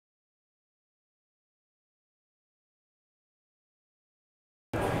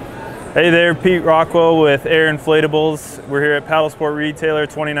Hey there, Pete Rockwell with AIRE Inflatables. We're here at Paddle Sport Retailer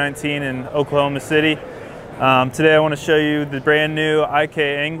 2019 in Oklahoma City. Today I want to show you the brand new IK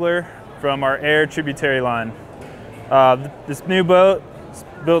Angler from our AIRE tributary line. This new boat is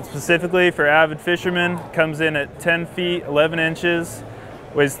built specifically for avid fishermen, comes in at 10 feet 11 inches,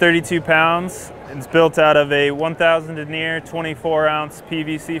 weighs 32 pounds, and it's built out of a 1000 denier 24-ounce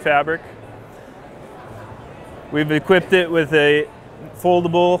PVC fabric. We've equipped it with a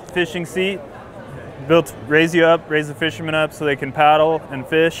foldable fishing seat, built to raise the fishermen up so they can paddle and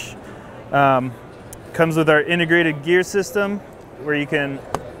fish. Comes with our integrated gear system where you can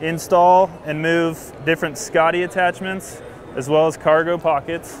install and move different Scotty attachments as well as cargo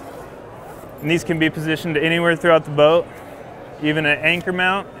pockets. And these can be positioned anywhere throughout the boat, even an anchor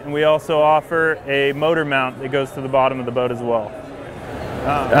mount, and we also offer a motor mount that goes to the bottom of the boat as well.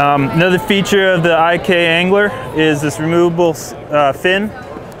 Another feature of the IK Angler is this removable fin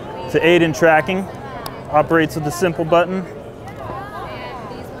to aid in tracking. Operates with a simple button.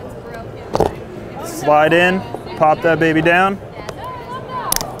 Slide in, pop that baby down,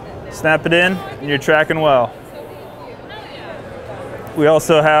 snap it in, and you're tracking well. We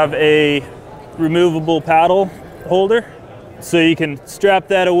also have a removable paddle holder, so you can strap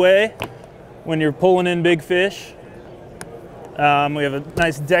that away when you're pulling in big fish. We have a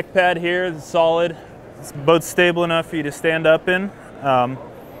nice deck pad here, it's solid. This boat's stable enough for you to stand up in.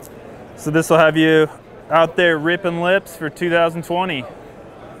 So this will have you out there ripping lips for 2020. You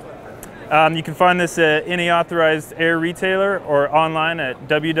can find this at any authorized AIRE retailer or online at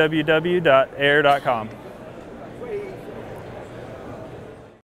www.aire.com.